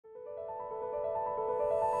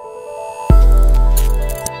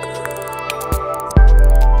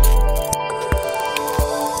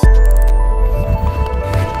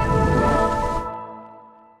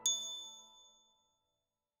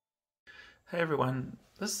everyone,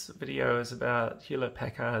 this video is about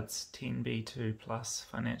Hewlett-Packard's 10B2 Plus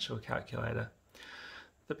financial calculator.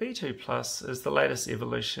 The B2 Plus is the latest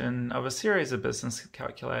evolution of a series of business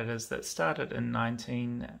calculators that started in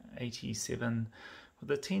 1987 with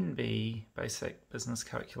the 10B basic business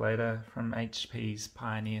calculator from HP's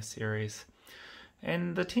Pioneer series.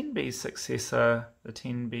 And the 10B's successor, the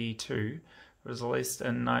 10B2, was released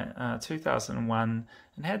in 2001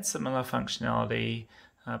 and had similar functionality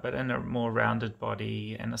but in a more rounded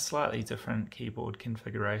body and a slightly different keyboard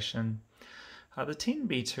configuration. The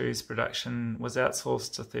 10B2's production was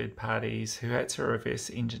outsourced to third parties who had to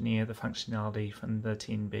reverse engineer the functionality from the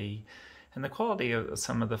 10B, and the quality of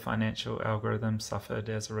some of the financial algorithms suffered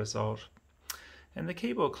as a result. And the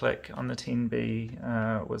keyboard click on the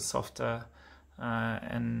 10B was softer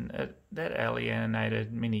and that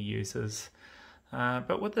alienated many users.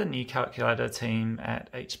 But with the new calculator team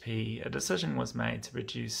at HP, a decision was made to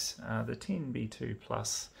produce the 10B2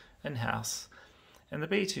 Plus in-house. And the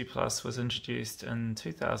B2 Plus was introduced in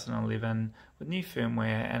 2011 with new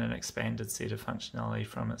firmware and an expanded set of functionality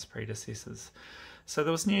from its predecessors. So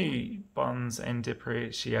there was new bonds and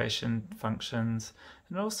depreciation functions,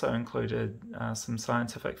 and it also included some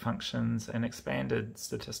scientific functions and expanded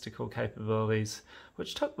statistical capabilities,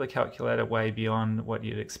 which took the calculator way beyond what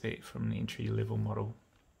you'd expect from an entry-level model.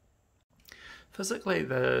 Physically,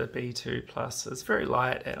 the B2 Plus is very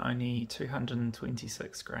light at only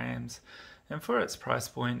 226 grams, and for its price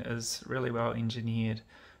point is really well engineered.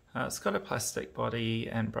 It's got a plastic body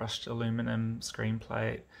and brushed aluminum screen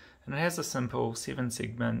plate, and it has a simple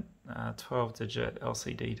 7-segment 12-digit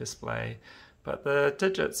LCD display, but the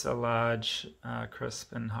digits are large,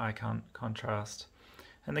 crisp and high contrast.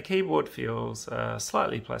 And the keyboard feels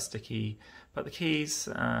slightly plasticky, but the keys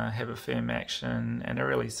have a firm action and a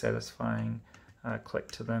really satisfying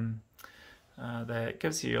click to them that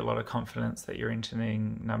gives you a lot of confidence that you're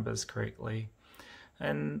entering numbers correctly.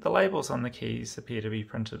 And the labels on the keys appear to be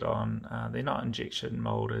printed on. They're not injection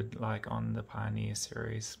molded like on the Pioneer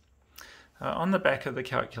series. On the back of the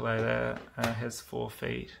calculator has 4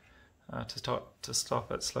 feet to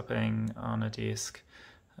stop it slipping on a desk.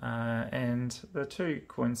 And the 2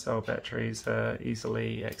 coin cell batteries are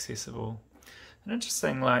easily accessible. And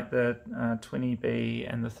interesting, like the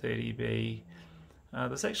 20B and the 30B,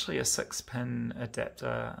 there's actually a 6-pin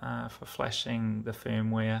adapter for flashing the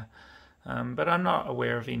firmware, but I'm not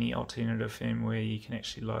aware of any alternative firmware you can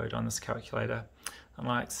actually load on this calculator,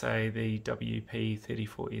 unlike, say, the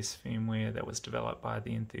WP34S firmware that was developed by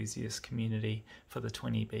the enthusiast community for the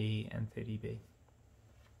 20B and 30B.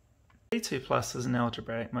 B2 Plus is an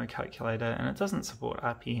algebraic mode calculator and it doesn't support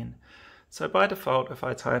RPN. So by default, if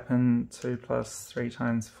I type in 2 plus 3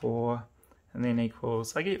 times 4 and then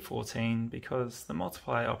equals, I get 14 because the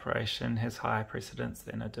multiply operation has higher precedence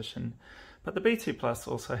than addition. But the B2 Plus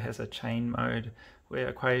also has a chain mode where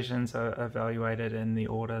equations are evaluated in the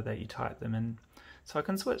order that you type them in. So I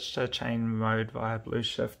can switch to chain mode via blue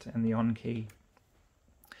shift and the on key.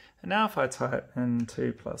 And now if I type in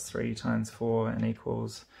 2 plus 3 times 4 and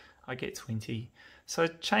equals, I get 20. So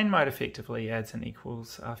chain mode effectively adds an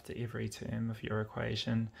equals after every term of your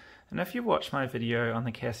equation. And if you've watched my video on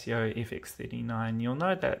the Casio FX39, you'll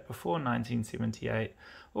know that before 1978,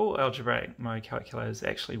 all algebraic mode calculators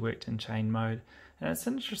actually worked in chain mode. And it's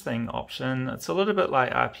an interesting option. It's a little bit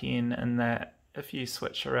like RPN in that if you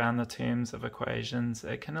switch around the terms of equations,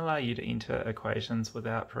 it can allow you to enter equations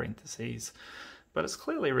without parentheses. But it's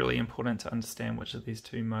clearly really important to understand which of these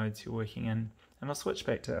 2 modes you're working in. And I'll switch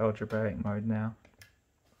back to algebraic mode now.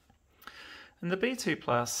 And the B2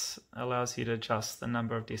 Plus allows you to adjust the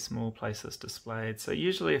number of decimal places displayed. So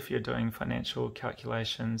usually if you're doing financial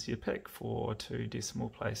calculations, you pick 4 or 2 decimal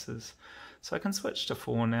places. So I can switch to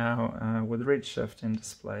 4 now with redshift and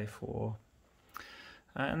display 4.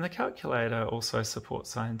 And the calculator also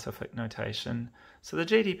supports scientific notation. So the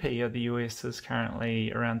GDP of the US is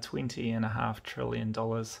currently around $20.5 trillion.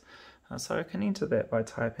 So I can enter that by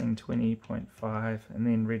typing 20.5 and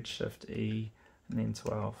then redshift E and then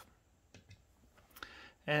 12.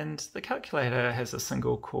 And the calculator has a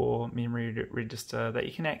single core memory register that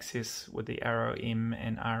you can access with the arrow M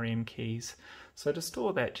and RM keys. So to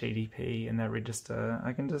store that GDP in that register,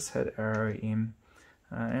 I can just hit arrow M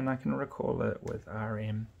and I can recall it with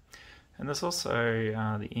RM. And there's also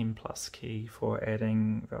the M plus key for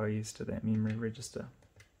adding values to that memory register.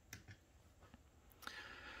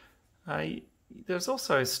 There's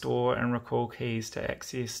also store and recall keys to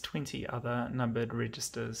access 20 other numbered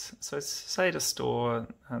registers. So say to store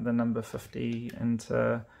the number 50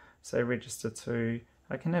 into, say, register 2,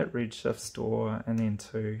 I can hit redshift store and then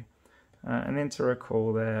 2. And then to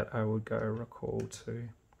recall that, I would go recall 2.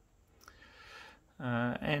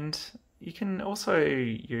 And you can also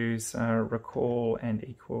use recall and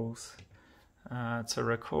equals to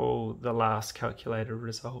recall the last calculated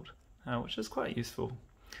result, which is quite useful.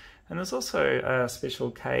 And there's also a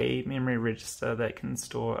special K memory register that can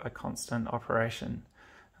store a constant operation.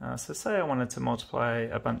 So say I wanted to multiply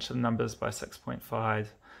a bunch of numbers by 6.5.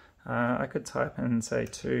 I could type in, say,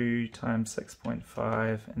 2 times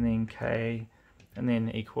 6.5 and then K and then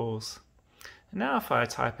equals. And now if I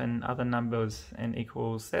type in other numbers and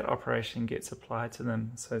equals, that operation gets applied to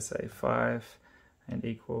them. So say 5 and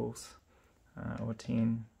equals, or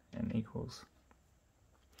 10 and equals.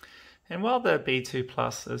 And while the B2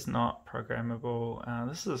 Plus is not programmable,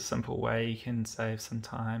 this is a simple way you can save some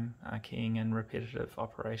time keying in repetitive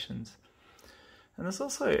operations. And there's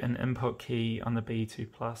also an input key on the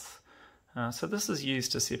B2 Plus. So this is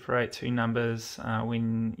used to separate two numbers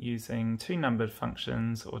when using two numbered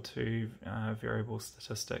functions or two variable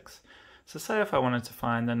statistics. So say if I wanted to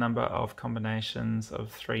find the number of combinations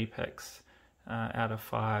of 3 picks out of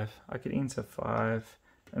 5, I could enter 5,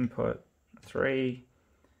 input 3,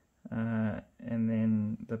 and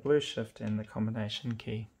then the blue shift and the combination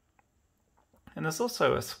key. And there's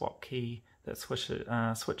also a swap key that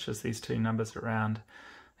switches these two numbers around,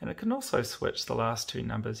 and it can also switch the last two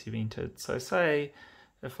numbers you've entered. So say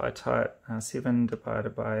if I type 7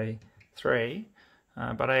 divided by 3,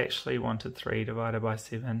 but I actually wanted 3 divided by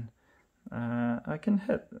 7, I can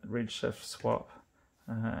hit redshift swap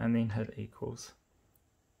and then hit equals.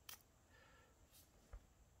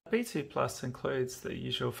 B2 Plus includes the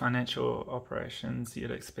usual financial operations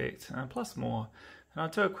you'd expect, plus more, and I'll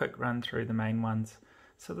do a quick run through the main ones.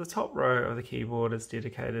 So the top row of the keyboard is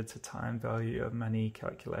dedicated to time value of money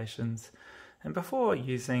calculations, and before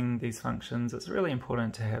using these functions it's really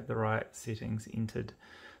important to have the right settings entered.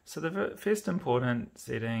 So the first important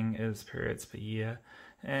setting is periods per year,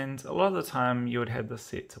 and a lot of the time you would have this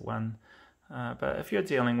set to 1, but if you're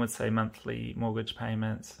dealing with, say, monthly mortgage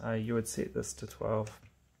payments, you would set this to 12.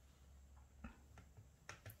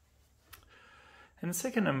 And the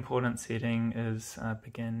second important setting is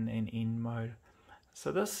begin and end mode.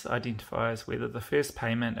 So this identifies whether the first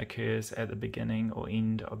payment occurs at the beginning or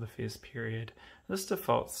end of the first period. This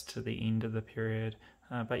defaults to the end of the period,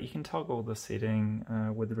 but you can toggle the setting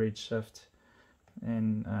with redshift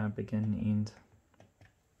and begin end.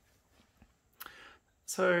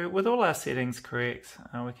 So with all our settings correct,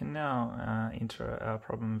 we can now enter our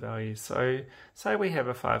problem values. So say we have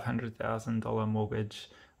a $500,000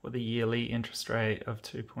 mortgage with a yearly interest rate of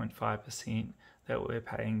 2.5% that we're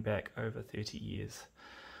paying back over 30 years.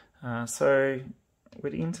 So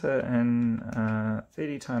we'd enter in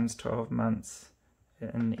 30 times 12 months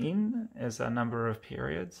in N as our number of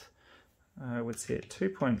periods. We'd set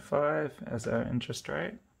 2.5 as our interest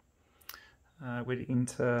rate. We'd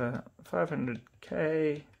enter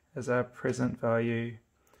 500k as our present value,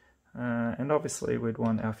 and obviously we'd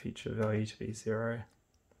want our future value to be 0.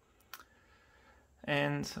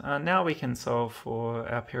 And now we can solve for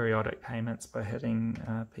our periodic payments by hitting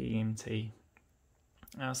PMT.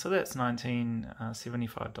 So that's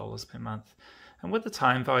 $1975 per month. And with the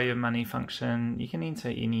time value of money function, you can enter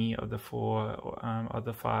any of the 4 of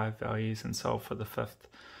the 5 values and solve for the 5th.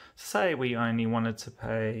 Say we only wanted to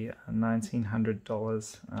pay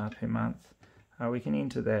 $1,900 per month. We can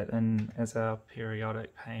enter that in as our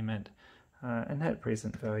periodic payment and hit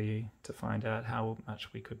present value to find out how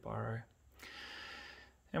much we could borrow.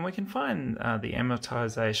 And we can find the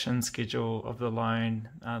amortization schedule of the loan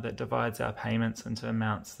that divides our payments into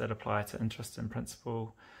amounts that apply to interest and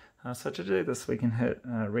principal. So to do this, we can hit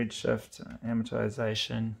redshift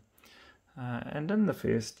amortization, and in the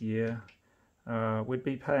first year we'd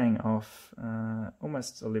be paying off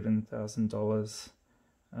almost $11,000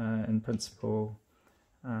 in principal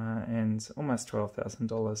and almost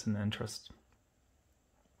 $12,000 in interest.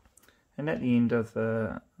 And at the end of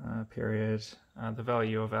the period, the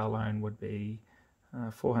value of our loan would be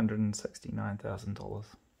 $469,000.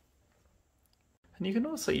 And you can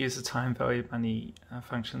also use the time value of money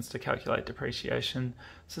functions to calculate depreciation.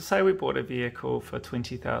 So say we bought a vehicle for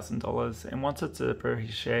 $20,000 and wanted to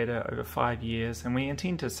depreciate it over 5 years, and we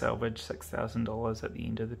intend to salvage $6,000 at the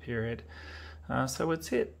end of the period. So we'd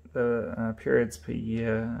set the periods per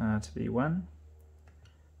year to be 1.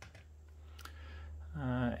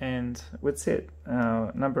 And we'd set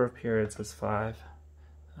our number of periods as 5,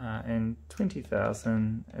 and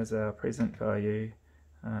 20,000 as our present value,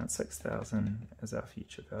 6,000 as our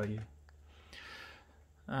future value.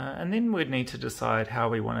 And then we'd need to decide how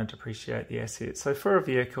we want to depreciate the asset. So for a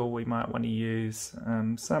vehicle, we might want to use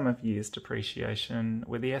sum of years depreciation,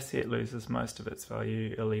 where the asset loses most of its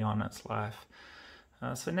value early on its life.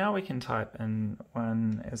 So now we can type in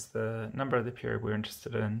 1 as the number of the period we're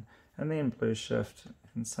interested in, and then blue shift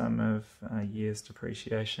and sum of years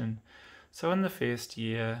depreciation. So in the first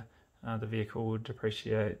year, the vehicle would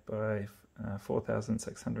depreciate by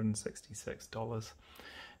 $4,666.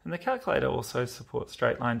 And the calculator also supports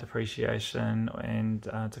straight line depreciation and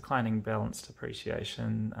declining balance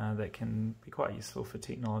depreciation that can be quite useful for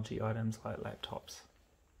technology items like laptops.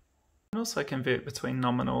 You can also convert between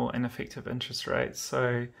nominal and effective interest rates,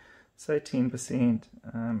 so say 10%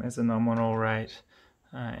 as a nominal rate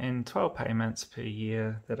and 12 payments per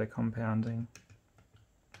year that are compounding.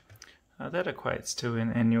 That equates to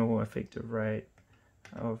an annual effective rate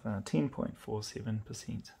of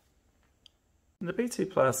 10.47%. The B2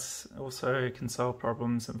 Plus also can solve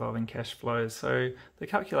problems involving cash flows, so the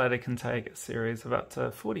calculator can take a series of up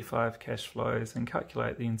to 45 cash flows and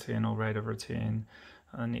calculate the internal rate of return,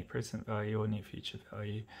 net present value or net future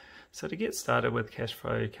value. So to get started with cash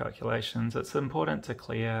flow calculations, it's important to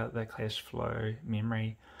clear the cash flow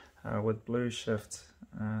memory with blue shift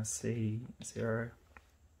C0.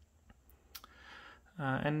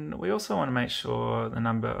 And we also want to make sure the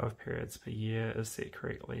number of periods per year is set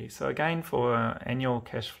correctly. So again, for annual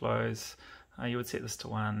cash flows, you would set this to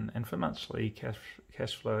 1, and for monthly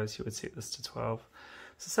cash flows, you would set this to 12.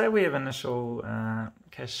 So say we have initial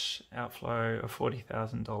cash outflow of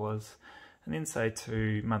 $40,000, and then say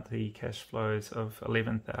 2 monthly cash flows of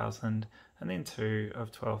 $11,000, and then 2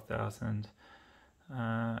 of $12,000.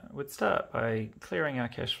 We'd start by clearing our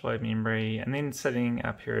cash flow memory and then setting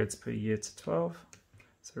our periods per year to 12.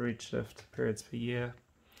 So redshift periods per year,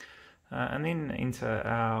 and then enter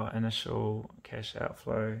our initial cash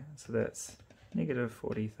outflow, so that's negative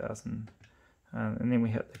 40,000, and then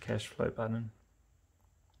we hit the cash flow button.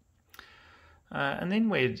 And then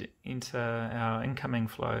we'd enter our incoming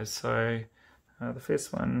flows, so the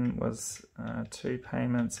first one was 2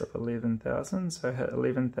 payments of 11,000, so hit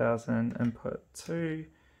 11,000, input 2,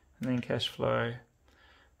 and then cash flow,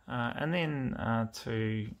 and then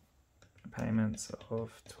 2 payments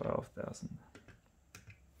of 12,000.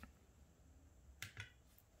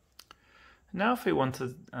 Now if we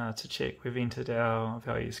wanted to check we've entered our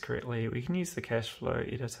values correctly, we can use the cash flow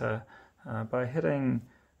editor by hitting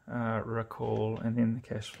recall and then the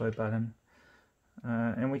cash flow button.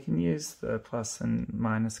 And we can use the plus and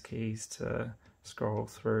minus keys to scroll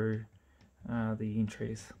through the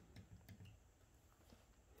entries.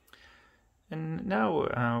 And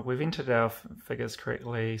now we've entered our figures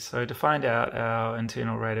correctly, so to find out our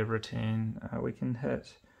internal rate of return, we can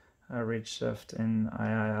hit redshift and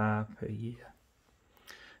IRR per year.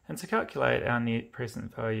 And to calculate our net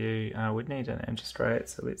present value, we'd need an interest rate,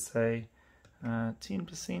 so let's say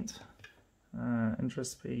 10%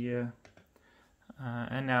 interest per year.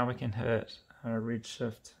 And now we can hit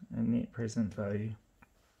redshift and net present value.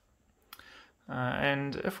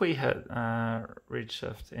 And if we hit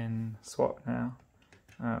redshift and swap now,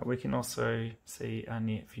 we can also see our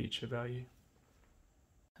net future value.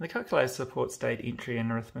 And the calculator supports date entry and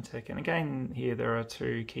arithmetic, and again here there are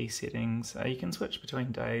 2 key settings. You can switch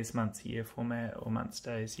between days, months, year format, or months,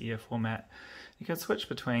 days, year format. You can switch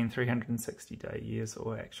between 360-day years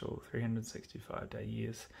or actual 365-day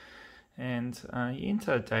years. And you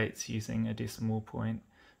enter dates using a decimal point.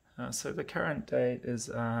 So the current date is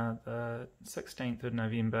the 16th of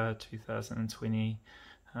November 2020.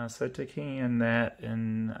 So to key in that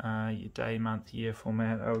in your day, month, year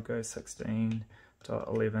format, I would go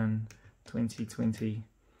 16.11.2020.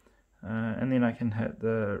 And then I can hit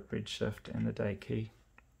the redshift and the date key.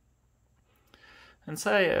 And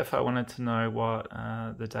say if I wanted to know what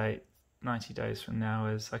the date 90 days from now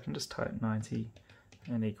is, I can just type 90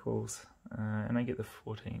 and equals, and I get the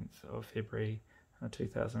 14th of February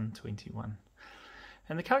 2021.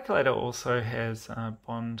 And the calculator also has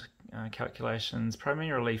bond calculations,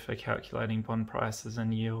 primarily for calculating bond prices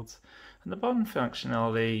and yields. And the bond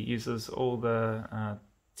functionality uses all the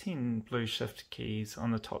 10 blue shift keys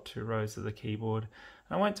on the top 2 rows of the keyboard.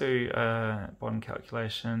 And I won't do a bond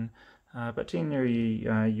calculation, but generally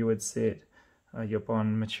you would set your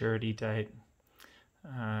bond maturity date,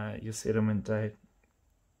 your settlement date,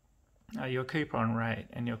 your coupon rate,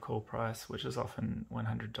 and your call price, which is often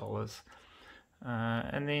 $100.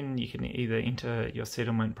 And then you can either enter your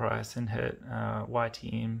settlement price and hit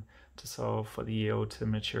YTM to solve for the yield to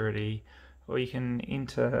maturity, or you can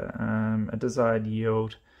enter a desired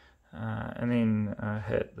yield and then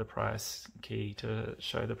hit the price key to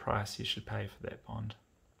show the price you should pay for that bond.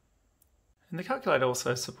 And the calculator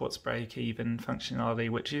also supports Breakeven functionality,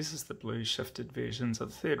 which uses the blue shifted versions of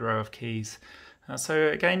the 3rd row of keys. So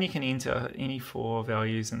again, you can enter any 4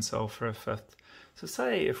 values and solve for a 5th. So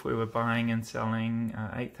say if we were buying and selling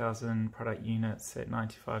 8,000 product units at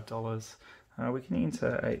 $95, we can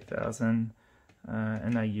enter 8,000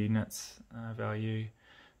 in our units value,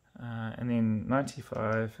 and then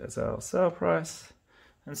 95 as our sale price.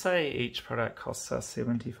 And say each product costs us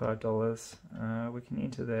 $75, we can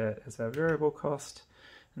enter that as our variable cost.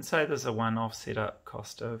 And say there's a one-off setup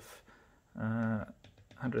cost of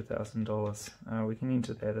 $100,000, we can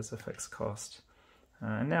enter that as a fixed cost.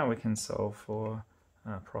 And now we can solve for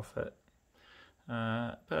profit.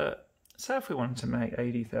 But say if we wanted to make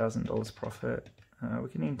 $80,000 profit, we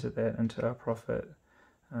can enter that into our profit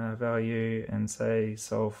value and say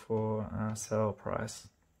solve for sale price.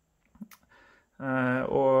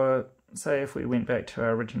 Or say if we went back to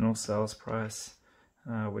our original sales price,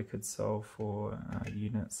 we could solve for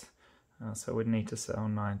units. So we'd need to sell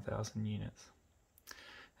 9,000 units.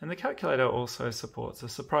 And the calculator also supports a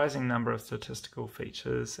surprising number of statistical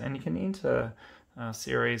features, and you can enter a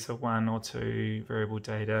series of 1 or 2 variable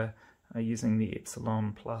data using the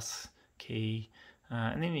epsilon plus key,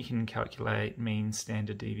 and then you can calculate mean,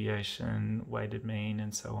 standard deviation, weighted mean,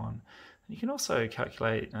 and so on. You can also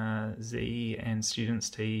calculate z and students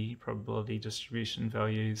t probability distribution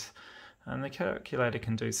values, and the calculator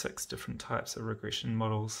can do 6 different types of regression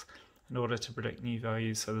models in order to predict new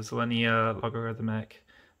values. So there's linear, logarithmic,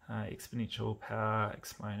 exponential, power,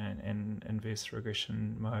 exponent, and inverse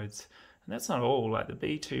regression modes. And that's not all. Like the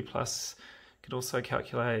B2 Plus could also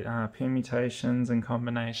calculate permutations and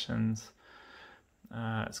combinations.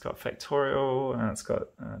 It's got factorial, it's got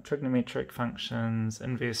trigonometric functions,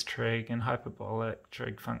 inverse trig, and hyperbolic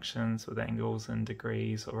trig functions with angles and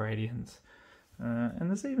degrees or radians. And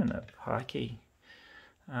there's even a pi key.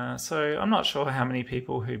 So I'm not sure how many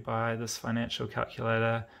people who buy this financial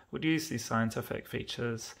calculator would use these scientific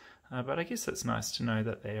features, but I guess it's nice to know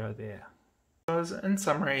that they are there. So in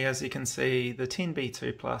summary, as you can see, the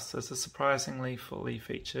 10B2 Plus is a surprisingly fully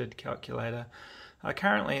featured calculator.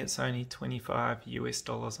 Currently it's only $25 US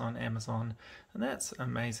on Amazon, and that's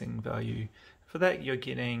amazing value. For that you're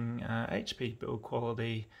getting HP build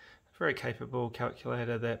quality, very capable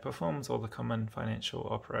calculator that performs all the common financial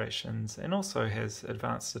operations and also has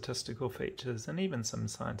advanced statistical features and even some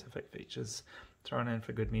scientific features thrown in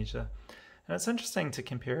for good measure. And it's interesting to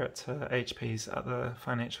compare it to HP's other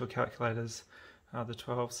financial calculators, the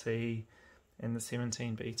 12C and the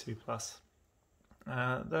 17B2 Plus.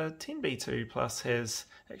 The 10B2 Plus has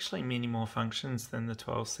actually many more functions than the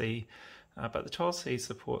 12C, but the 12C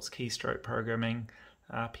supports keystroke programming,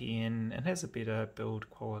 RPN, and has a better build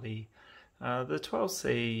quality. The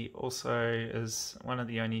 12C also is one of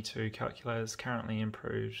the only 2 calculators currently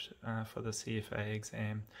improved for the CFA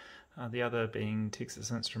exam, the other being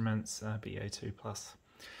Texas Instruments BA2 Plus.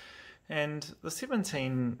 And the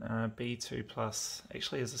 17B2 Plus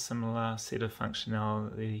actually has a similar set of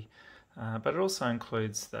functionality, but it also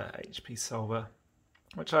includes the HP solver,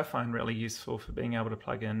 which I find really useful for being able to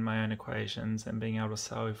plug in my own equations and being able to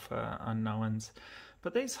solve for unknowns.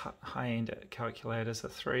 But these high-end calculators are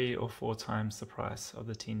 3 or 4 times the price of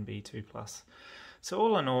the 10B2 Plus. So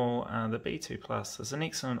all in all, the B2 Plus is an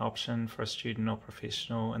excellent option for a student or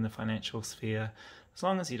professional in the financial sphere, as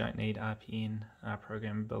long as you don't need RPN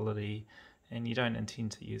programmability and you don't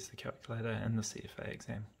intend to use the calculator in the CFA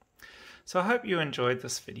exam. So I hope you enjoyed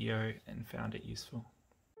this video and found it useful.